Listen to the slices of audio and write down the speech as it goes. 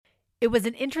It was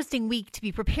an interesting week to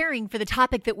be preparing for the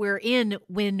topic that we're in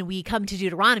when we come to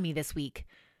Deuteronomy this week.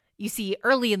 You see,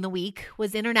 early in the week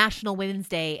was International Women's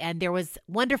Day, and there was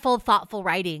wonderful, thoughtful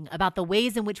writing about the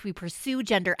ways in which we pursue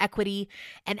gender equity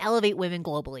and elevate women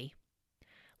globally.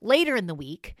 Later in the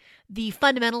week, the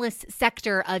fundamentalist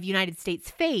sector of United States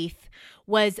faith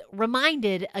was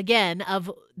reminded again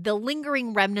of the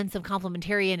lingering remnants of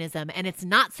complementarianism and its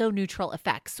not-so-neutral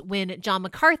effects when John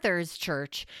MacArthur's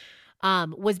church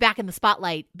was back in the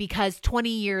spotlight because 20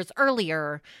 years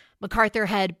earlier, MacArthur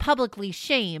had publicly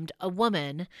shamed a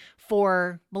woman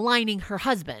for maligning her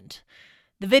husband.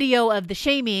 The video of the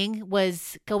shaming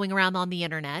was going around on the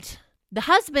internet. The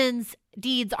husband's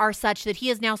deeds are such that he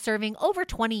is now serving over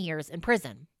 20 years in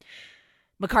prison.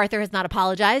 MacArthur has not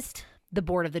apologized. The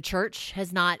board of the church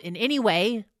has not in any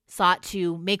way sought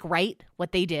to make right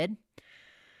what they did.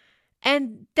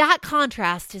 And that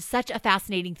contrast is such a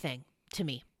fascinating thing to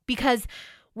me because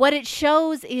what it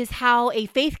shows is how a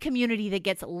faith community that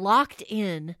gets locked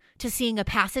in to seeing a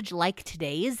passage like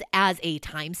today's as a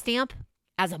timestamp,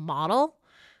 as a model,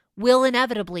 will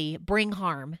inevitably bring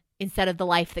harm instead of the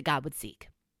life that God would seek.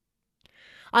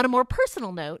 On a more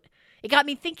personal note, it got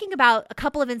me thinking about a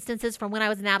couple of instances from when I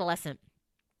was an adolescent.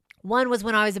 One was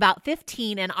when I was about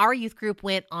 15 and our youth group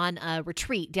went on a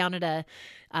retreat down at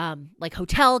a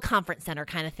hotel conference center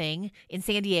kind of thing in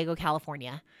San Diego,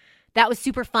 California. That was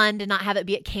super fun to not have it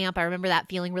be at camp. I remember that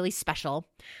feeling really special.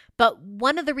 But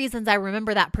one of the reasons I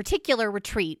remember that particular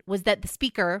retreat was that the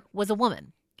speaker was a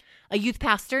woman, a youth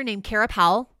pastor named Kara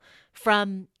Powell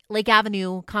from Lake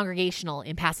Avenue Congregational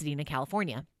in Pasadena,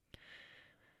 California.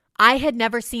 I had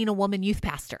never seen a woman youth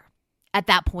pastor at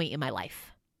that point in my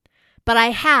life, but I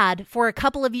had, for a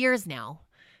couple of years now,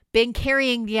 been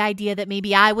carrying the idea that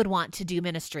maybe I would want to do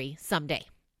ministry someday.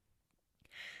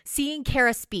 Seeing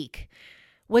Kara speak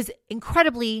was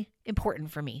incredibly important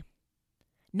for me,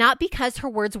 not because her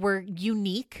words were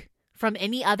unique from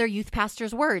any other youth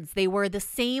pastor's words. They were the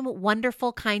same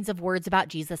wonderful kinds of words about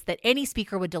Jesus that any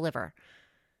speaker would deliver.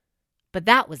 But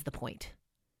that was the point,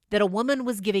 that a woman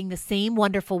was giving the same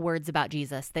wonderful words about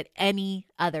Jesus that any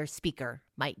other speaker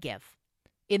might give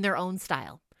in their own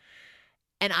style.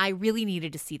 And I really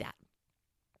needed to see that.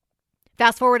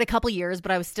 Fast forward a couple years,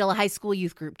 but I was still a high school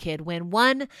youth group kid when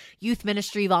one youth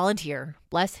ministry volunteer,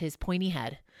 bless his pointy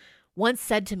head, once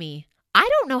said to me, "I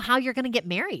don't know how you're going to get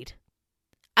married."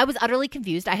 I was utterly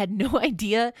confused. I had no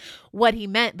idea what he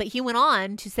meant, but he went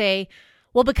on to say,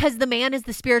 "Well, because the man is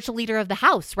the spiritual leader of the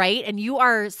house, right? And you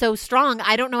are so strong,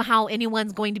 I don't know how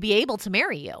anyone's going to be able to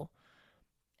marry you."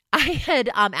 I had,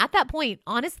 at that point,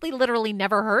 honestly, literally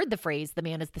never heard the phrase, "the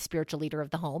man is the spiritual leader of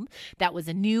the home." That was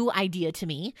a new idea to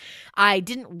me. I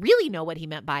didn't really know what he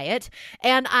meant by it,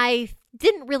 and I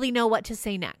didn't really know what to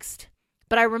say next.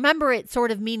 But I remember it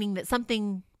sort of meaning that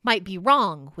something might be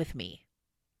wrong with me,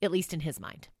 at least in his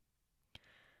mind.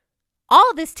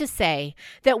 All this to say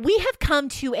that we have come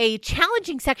to a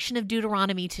challenging section of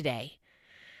Deuteronomy today.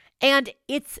 And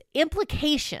its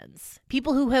implications,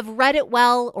 people who have read it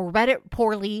well or read it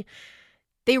poorly,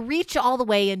 they reach all the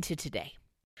way into today.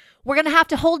 We're going to have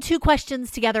to hold two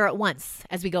questions together at once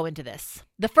as we go into this.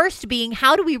 The first being,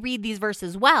 how do we read these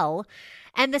verses well?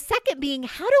 And the second being,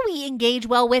 how do we engage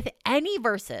well with any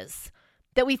verses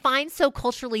that we find so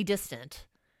culturally distant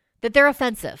that they're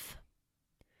offensive?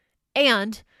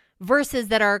 And verses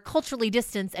that are culturally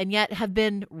distant and yet have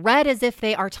been read as if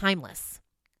they are timeless,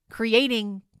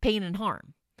 creating pain and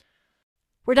harm.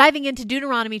 We're diving into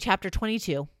Deuteronomy chapter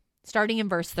 22, starting in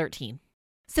verse 13.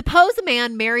 Suppose a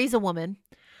man marries a woman,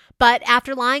 but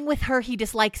after lying with her, he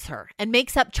dislikes her and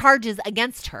makes up charges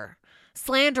against her,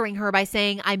 slandering her by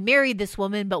saying, "I married this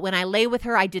woman, but when I lay with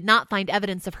her, I did not find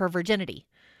evidence of her virginity."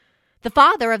 The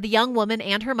father of the young woman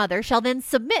and her mother shall then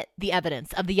submit the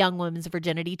evidence of the young woman's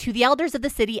virginity to the elders of the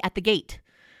city at the gate.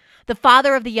 The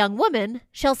father of the young woman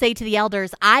shall say to the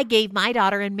elders, "I gave my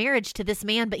daughter in marriage to this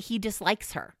man, but he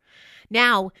dislikes her.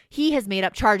 Now he has made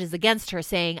up charges against her,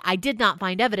 saying, I did not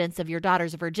find evidence of your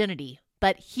daughter's virginity,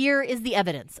 but here is the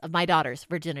evidence of my daughter's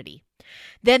virginity."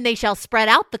 Then they shall spread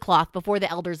out the cloth before the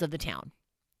elders of the town.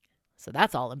 So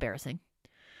that's all embarrassing.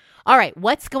 All right,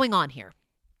 what's going on here?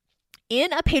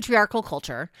 In a patriarchal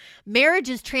culture, marriage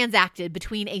is transacted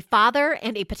between a father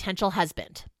and a potential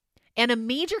husband. And a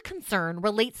major concern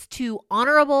relates to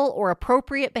honorable or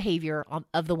appropriate behavior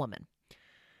of the woman.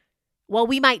 While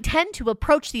we might tend to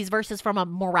approach these verses from a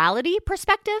morality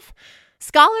perspective,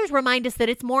 scholars remind us that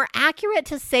it's more accurate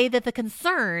to say that the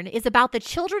concern is about the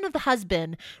children of the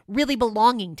husband really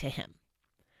belonging to him.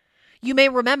 You may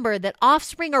remember that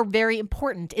offspring are very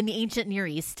important in the ancient Near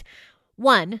East.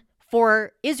 One,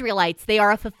 For Israelites, they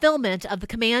are a fulfillment of the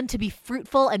command to be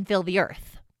fruitful and fill the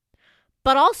earth.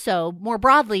 But also, more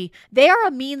broadly, they are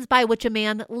a means by which a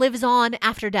man lives on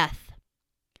after death.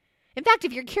 In fact,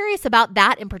 if you're curious about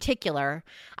that in particular,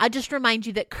 I'll just remind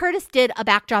you that Curtis did a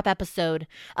backdrop episode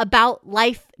about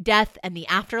life, death, and the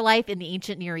afterlife in the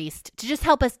ancient Near East to just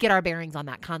help us get our bearings on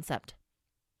that concept.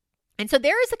 And so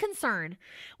there is a concern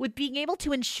with being able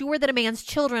to ensure that a man's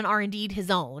children are indeed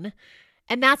his own,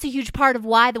 and that's a huge part of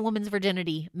why the woman's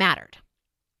virginity mattered.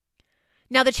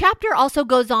 Now, the chapter also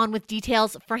goes on with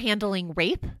details for handling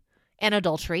rape and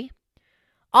adultery.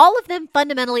 All of them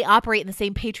fundamentally operate in the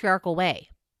same patriarchal way.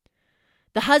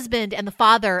 The husband and the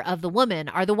father of the woman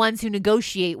are the ones who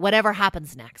negotiate whatever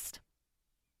happens next.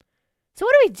 So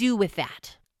what do we do with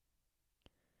that?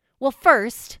 Well,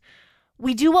 first,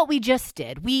 we do what we just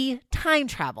did. We time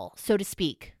travel, so to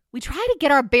speak. We try to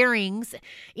get our bearings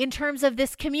in terms of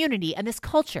this community and this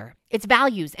culture, its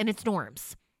values and its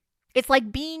norms. It's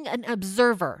like being an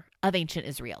observer of ancient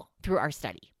Israel through our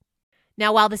study.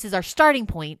 Now, while this is our starting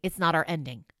point, it's not our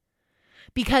ending.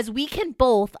 Because we can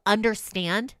both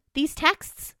understand these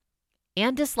texts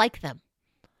and dislike them.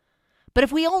 But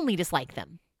if we only dislike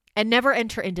them and never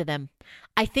enter into them,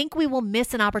 I think we will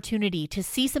miss an opportunity to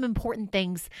see some important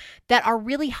things that are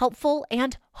really helpful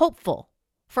and hopeful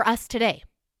for us today.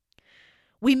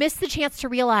 We miss the chance to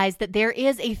realize that there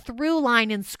is a through line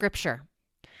in Scripture,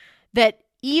 that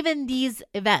even these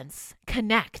events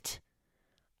connect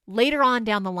later on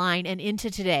down the line and into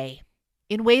today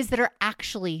in ways that are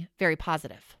actually very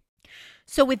positive.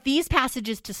 So with these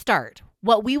passages to start,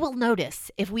 what we will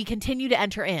notice if we continue to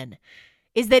enter in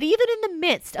is that even in the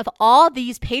midst of all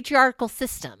these patriarchal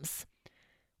systems,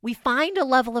 we find a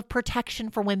level of protection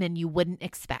for women you wouldn't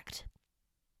expect.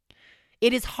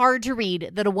 It is hard to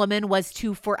read that a woman was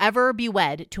to forever be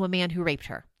wed to a man who raped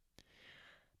her.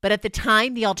 But at the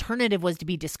time, the alternative was to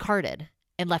be discarded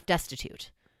and left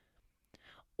destitute.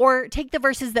 Or take the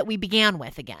verses that we began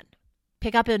with again.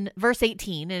 Pick up in verse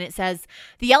 18, and it says,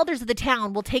 "The elders of the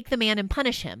town will take the man and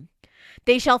punish him.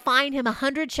 They shall fine him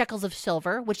 100 shekels of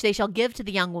silver, which they shall give to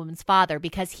the young woman's father,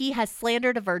 because he has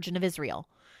slandered a virgin of Israel.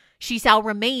 She shall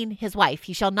remain his wife.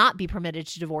 He shall not be permitted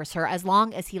to divorce her as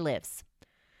long as he lives.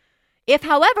 If,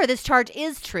 however, this charge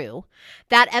is true,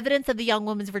 that evidence of the young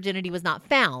woman's virginity was not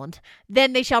found,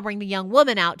 then they shall bring the young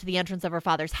woman out to the entrance of her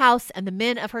father's house, and the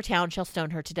men of her town shall stone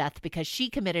her to death, because she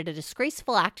committed a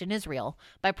disgraceful act in Israel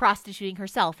by prostituting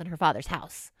herself in her father's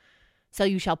house. So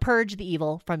you shall purge the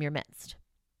evil from your midst."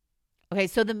 Okay,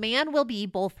 so the man will be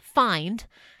both fined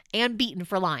and beaten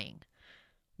for lying.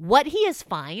 What he is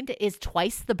fined is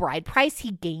twice the bride price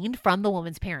he gained from the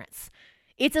woman's parents.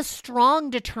 It's a strong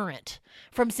deterrent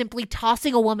from simply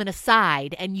tossing a woman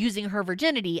aside and using her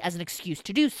virginity as an excuse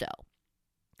to do so.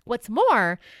 What's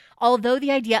more, although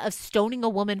the idea of stoning a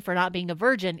woman for not being a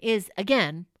virgin is,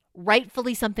 again,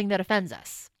 rightfully something that offends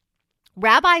us,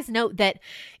 rabbis note that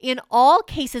in all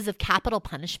cases of capital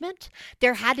punishment,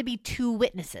 there had to be 2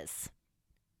 witnesses,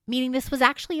 meaning this was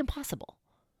actually impossible.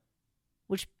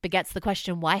 Which begets the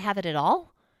question, why have it at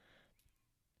all?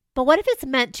 But what if it's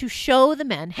meant to show the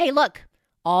men, hey, look,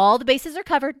 all the bases are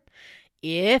covered.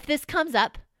 If this comes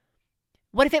up,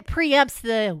 what if it preempts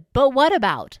the "but what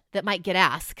about" that might get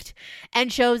asked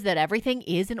and shows that everything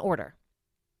is in order?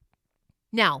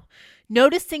 Now,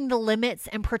 noticing the limits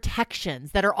and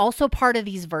protections that are also part of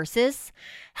these verses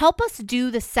help us do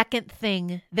the second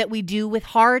thing that we do with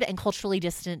hard and culturally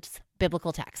distant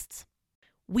biblical texts.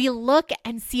 We look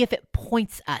and see if it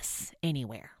points us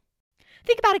anywhere.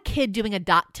 Think about a kid doing a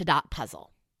dot-to-dot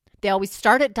puzzle. They always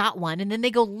start at dot 1 and then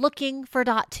they go looking for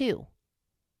dot 2.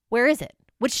 Where is it?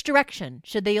 Which direction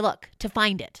should they look to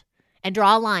find it and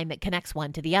draw a line that connects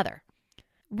one to the other?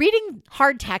 Reading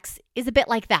hard text is a bit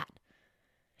like that.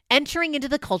 Entering into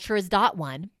the culture is dot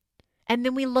 1, and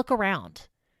then we look around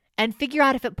and figure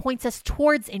out if it points us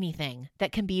towards anything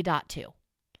that can be dot 2.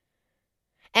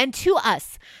 And to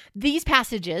us, these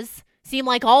passages seem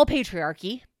like all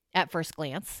patriarchy at first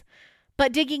glance,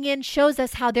 but digging in shows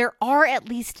us how there are at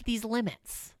least these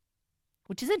limits,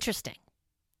 which is interesting.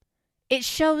 It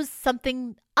shows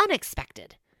something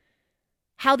unexpected,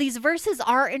 how these verses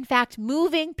are in fact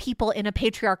moving people in a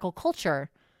patriarchal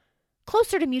culture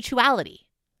closer to mutuality,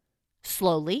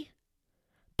 slowly.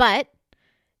 But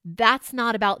that's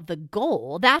not about the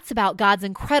goal. That's about God's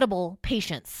incredible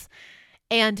patience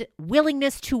and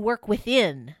willingness to work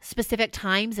within specific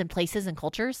times and places and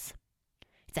cultures.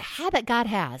 It's a habit God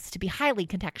has to be highly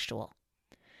contextual.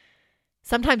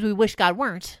 Sometimes we wish God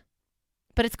weren't,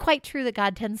 but it's quite true that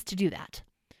God tends to do that.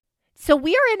 So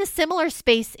we are in a similar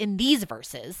space in these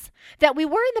verses that we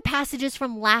were in the passages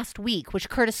from last week, which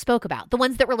Curtis spoke about, the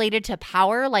ones that related to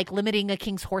power, like limiting a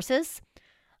king's horses.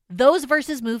 Those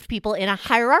verses moved people in a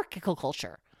hierarchical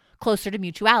culture, closer to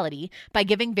mutuality, by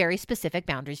giving very specific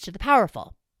boundaries to the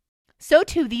powerful. So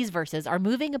too, these verses are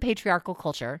moving a patriarchal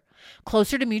culture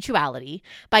closer to mutuality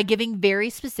by giving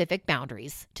very specific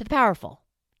boundaries to the powerful,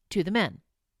 to the men.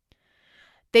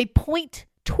 They point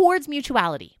towards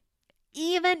mutuality,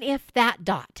 even if that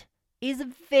dot is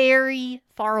very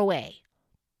far away.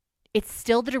 It's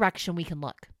still the direction we can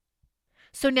look.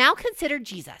 So now consider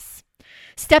Jesus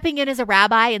stepping in as a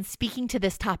rabbi and speaking to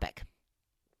this topic.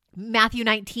 Matthew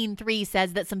 19:3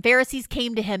 says that some Pharisees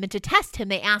came to him, and to test him,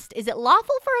 they asked, "Is it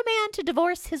lawful for a man to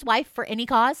divorce his wife for any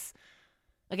cause?"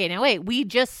 Okay, now wait, we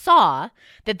just saw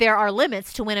that there are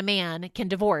limits to when a man can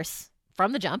divorce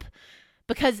from the jump,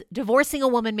 because divorcing a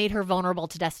woman made her vulnerable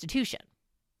to destitution.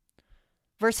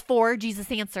 Verse 4,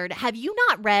 Jesus answered, "Have you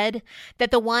not read that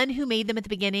the one who made them at the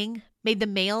beginning made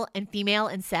them male and female,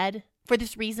 and said, 'For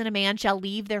this reason a man shall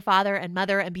leave their father and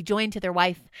mother and be joined to their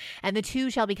wife, and the two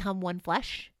shall become one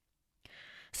flesh'?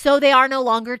 So they are no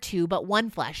longer two, but one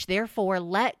flesh. Therefore,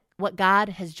 let what God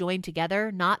has joined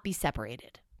together not be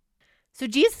separated." So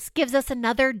Jesus gives us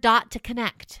another dot to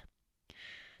connect.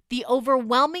 The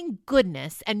overwhelming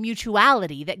goodness and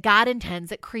mutuality that God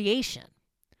intends at creation.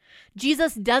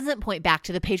 Jesus doesn't point back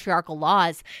to the patriarchal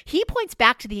laws. He points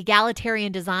back to the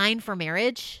egalitarian design for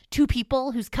marriage, two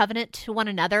people whose covenant to one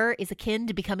another is akin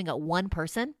to becoming a one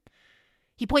person.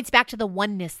 He points back to the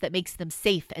oneness that makes them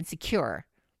safe and secure.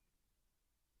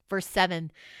 Verse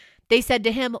 7, they said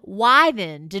to him, "Why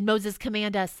then did Moses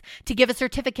command us to give a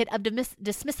certificate of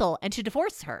dismissal and to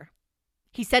divorce her?"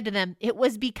 He said to them, "It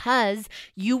was because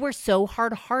you were so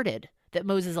hard-hearted that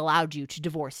Moses allowed you to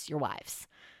divorce your wives.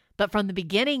 But from the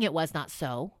beginning it was not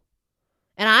so.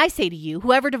 And I say to you,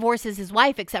 whoever divorces his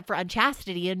wife except for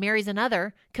unchastity and marries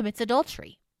another commits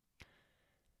adultery."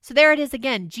 So there it is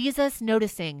again, Jesus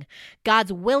noticing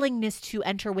God's willingness to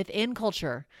enter within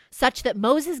culture such that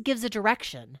Moses gives a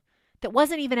direction that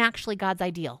wasn't even actually God's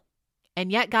ideal.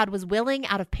 And yet God was willing,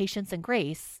 out of patience and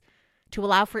grace, to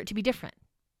allow for it to be different,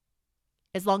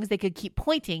 as long as they could keep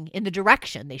pointing in the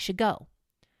direction they should go.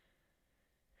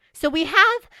 So we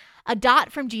have a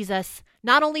dot from Jesus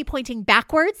not only pointing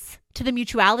backwards to the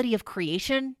mutuality of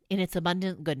creation in its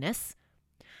abundant goodness,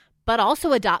 but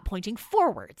also a dot pointing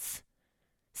forwards,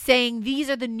 saying these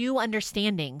are the new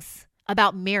understandings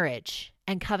about marriage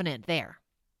and covenant there.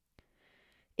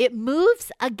 It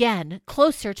moves again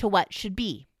closer to what should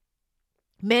be.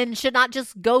 Men should not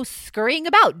just go scurrying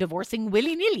about divorcing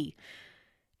willy-nilly.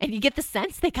 And you get the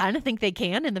sense they kind of think they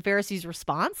can in the Pharisees'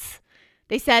 response.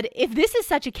 They said, if this is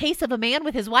such a case of a man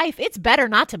with his wife, it's better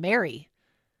not to marry.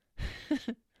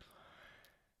 I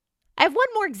have one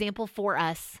more example for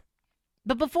us,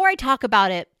 but before I talk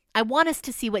about it, I want us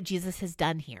to see what Jesus has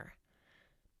done here.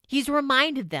 He's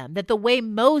reminded them that the way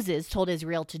Moses told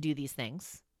Israel to do these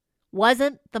things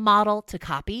wasn't the model to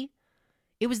copy.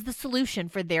 It was the solution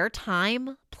for their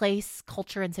time, place,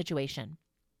 culture, and situation.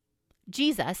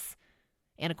 Jesus,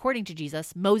 and according to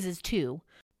Jesus, Moses too,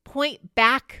 point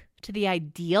back to the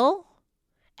ideal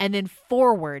and then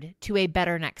forward to a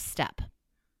better next step.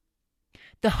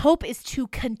 The hope is to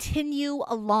continue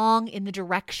along in the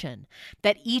direction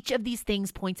that each of these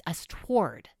things points us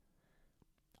toward.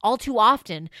 All too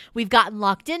often, we've gotten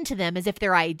locked into them as if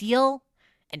they're ideal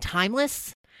and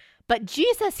timeless. But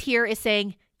Jesus here is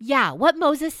saying, yeah, what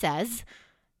Moses says,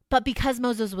 but because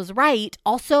Moses was right,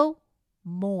 also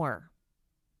more.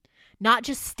 Not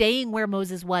just staying where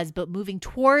Moses was, but moving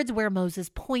towards where Moses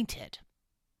pointed.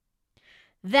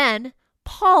 Then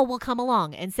Paul will come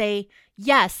along and say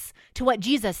yes to what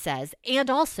Jesus says. And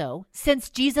also, since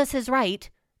Jesus is right,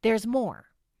 there's more.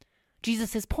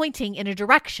 Jesus is pointing in a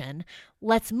direction.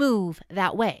 Let's move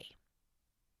that way.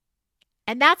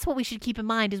 And that's what we should keep in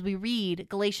mind as we read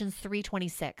Galatians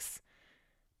 3:26.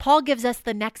 Paul gives us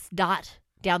the next dot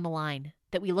down the line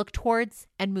that we look towards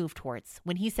and move towards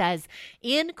when he says,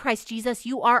 in Christ Jesus,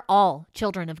 you are all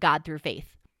children of God through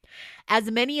faith. As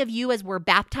many of you as were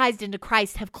baptized into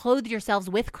Christ have clothed yourselves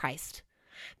with Christ.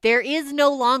 There is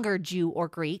no longer Jew or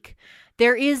Greek.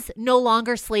 There is no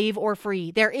longer slave or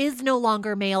free. There is no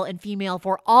longer male and female,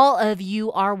 for all of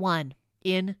you are one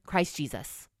in Christ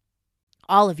Jesus.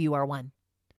 All of you are one.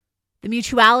 The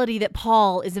mutuality that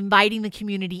Paul is inviting the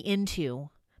community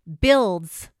into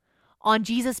builds on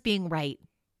Jesus being right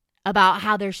about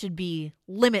how there should be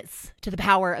limits to the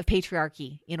power of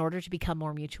patriarchy in order to become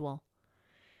more mutual.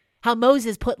 How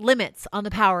Moses put limits on the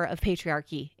power of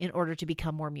patriarchy in order to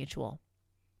become more mutual.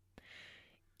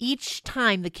 each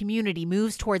time the community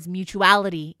moves towards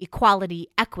mutuality, equality,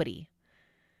 equity,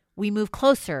 we move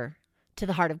closer to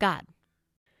the heart of God.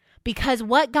 Because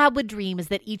what God would dream is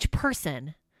that each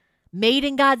person, made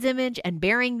in God's image and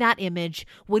bearing that image,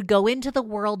 would go into the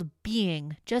world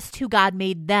being just who God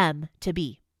made them to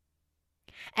be.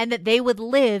 And that they would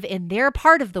live in their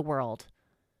part of the world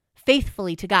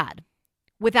faithfully to God,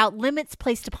 without limits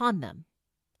placed upon them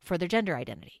for their gender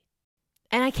identity.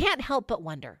 And I can't help but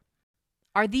wonder,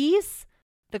 are these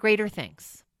the greater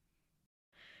things?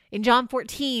 In John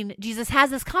 14, Jesus has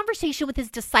this conversation with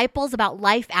his disciples about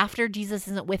life after Jesus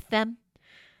isn't with them,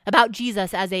 about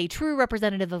Jesus as a true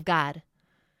representative of God.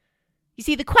 You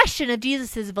see, the question of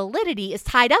Jesus' validity is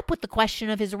tied up with the question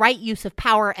of his right use of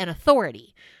power and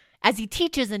authority. As he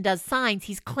teaches and does signs,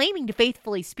 he's claiming to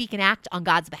faithfully speak and act on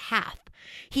God's behalf.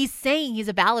 He's saying he's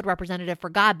a valid representative for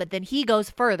God, but then he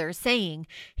goes further, saying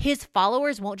his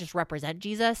followers won't just represent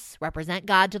Jesus, represent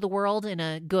God to the world in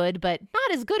a good, but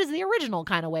not as good as the original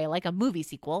kind of way, like a movie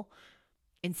sequel.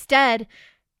 Instead,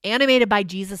 animated by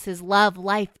Jesus' love,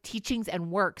 life, teachings, and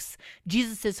works,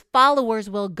 Jesus' followers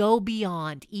will go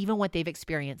beyond even what they've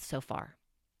experienced so far.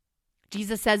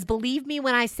 Jesus says, "Believe me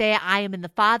when I say I am in the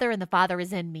Father and the Father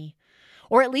is in me,"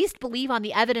 or at least believe on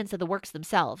the evidence of the works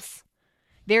themselves.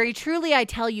 "Very truly, I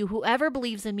tell you, whoever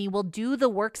believes in me will do the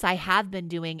works I have been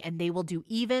doing, and they will do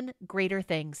even greater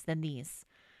things than these,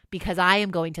 because I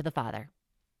am going to the Father."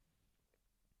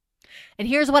 And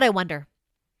here's what I wonder.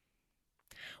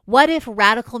 What if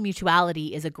radical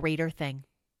mutuality is a greater thing?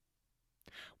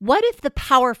 What if the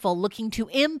powerful looking to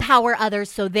empower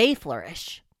others so they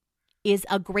flourish is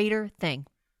a greater thing?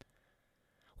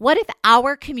 What if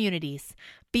our communities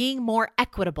being more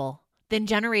equitable than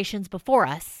generations before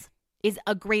us is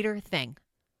a greater thing?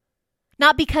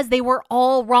 Not because they were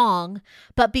all wrong,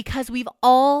 but because we've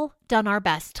all done our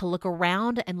best to look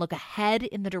around and look ahead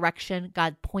in the direction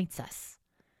God points us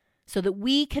so that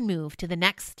we can move to the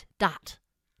next dot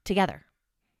together.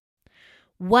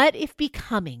 What if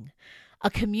becoming a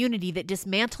community that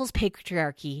dismantles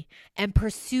patriarchy and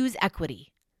pursues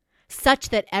equity, such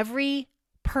that every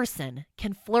person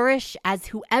can flourish as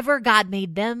whoever God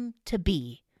made them to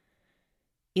be,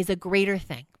 is a greater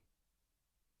thing?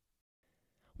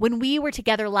 When we were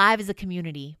together live as a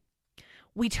community,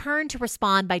 we turned to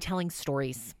respond by telling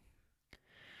stories.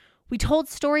 We told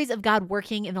stories of God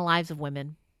working in the lives of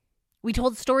women. We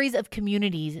told stories of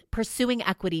communities pursuing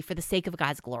equity for the sake of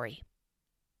God's glory.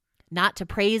 Not to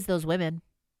praise those women,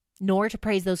 nor to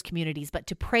praise those communities, but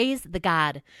to praise the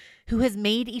God who has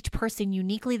made each person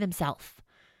uniquely themselves,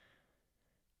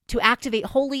 to activate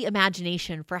holy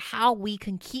imagination for how we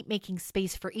can keep making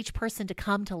space for each person to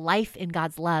come to life in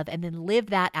God's love and then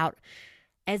live that out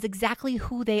as exactly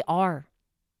who they are,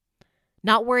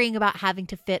 not worrying about having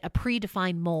to fit a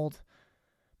predefined mold,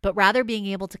 but rather being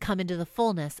able to come into the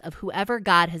fullness of whoever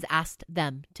God has asked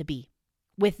them to be,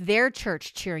 with their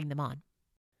church cheering them on.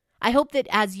 I hope that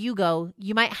as you go,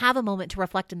 you might have a moment to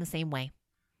reflect in the same way.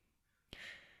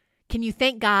 Can you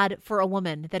thank God for a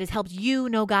woman that has helped you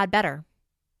know God better?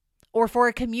 Or for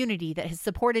a community that has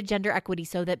supported gender equity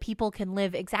so that people can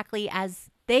live exactly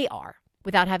as they are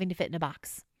without having to fit in a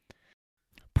box?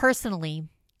 Personally,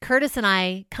 Curtis and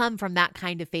I come from that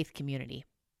kind of faith community.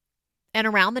 And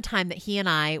around the time that he and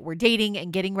I were dating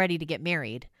and getting ready to get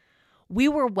married, we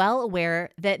were well aware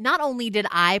that not only did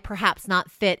I perhaps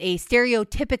not fit a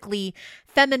stereotypically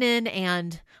feminine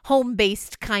and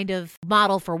home-based kind of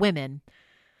model for women,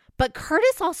 but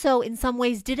Curtis also in some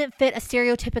ways didn't fit a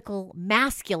stereotypical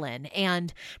masculine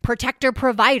and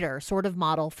protector-provider sort of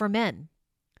model for men.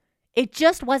 It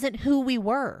just wasn't who we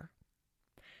were.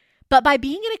 But by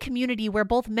being in a community where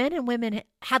both men and women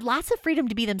had lots of freedom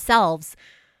to be themselves,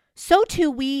 so too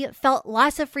we felt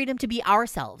lots of freedom to be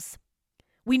ourselves.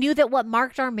 We knew that what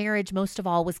marked our marriage most of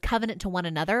all was covenant to one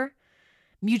another,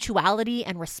 mutuality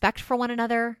and respect for one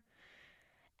another.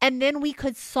 And then we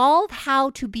could solve how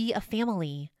to be a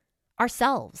family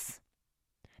ourselves.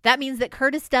 That means that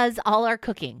Curtis does all our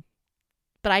cooking,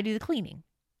 but I do the cleaning.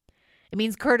 It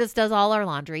means Curtis does all our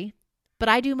laundry, but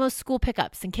I do most school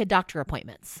pickups and kid doctor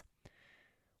appointments.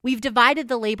 We've divided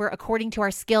the labor according to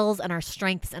our skills and our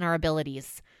strengths and our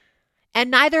abilities. And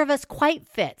neither of us quite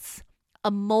fits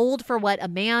a mold for what a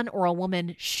man or a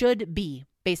woman should be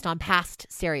based on past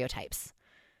stereotypes.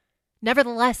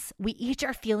 Nevertheless, we each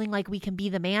are feeling like we can be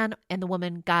the man and the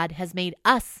woman God has made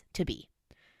us to be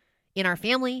in our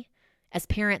family, as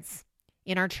parents,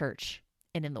 in our church,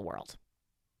 and in the world.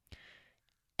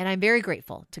 And I'm very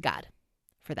grateful to God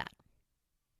for that.